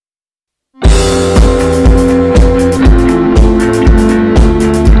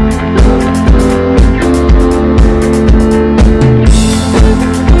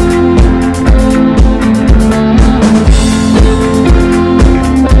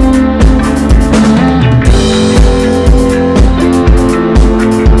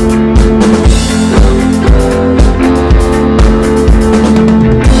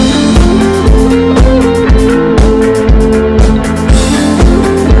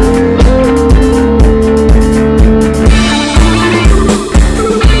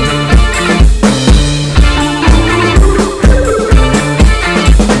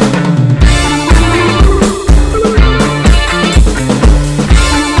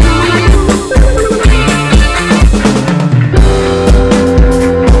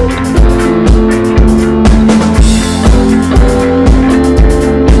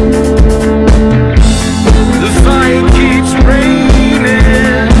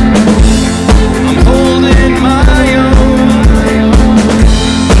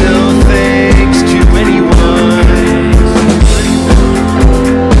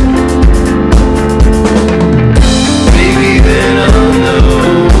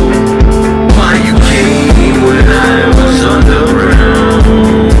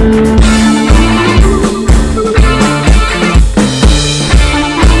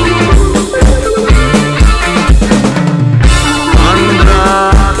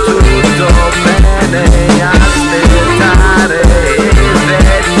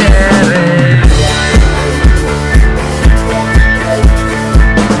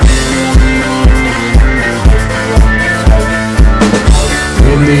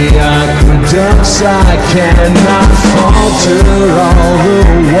the aqueducts I cannot falter, all the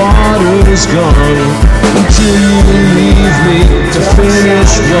water's gone, until you leave me to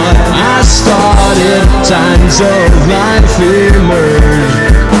finish what I started. Times of life emerge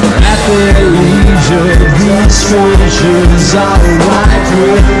at their leisure, these fissures are ripe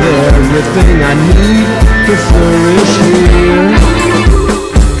with everything I need to flourish here.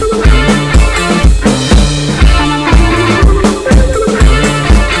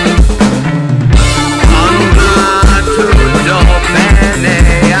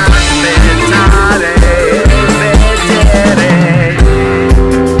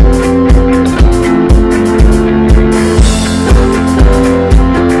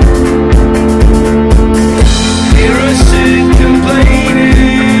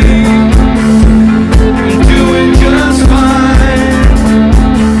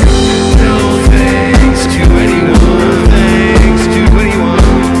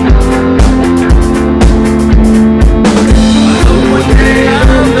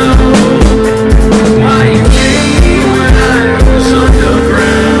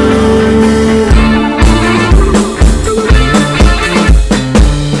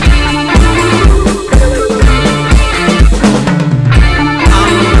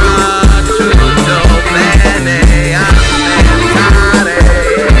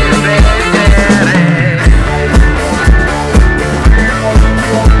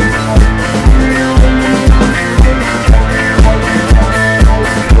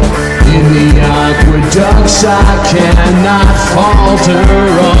 Aqueducts I cannot falter,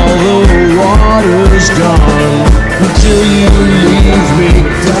 all the water's gone, until you leave me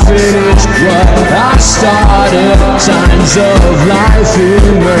to finish what I started. Signs of life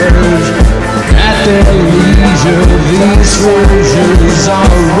emerge at their leisure, these fissures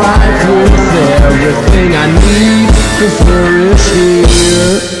are ripe with everything I need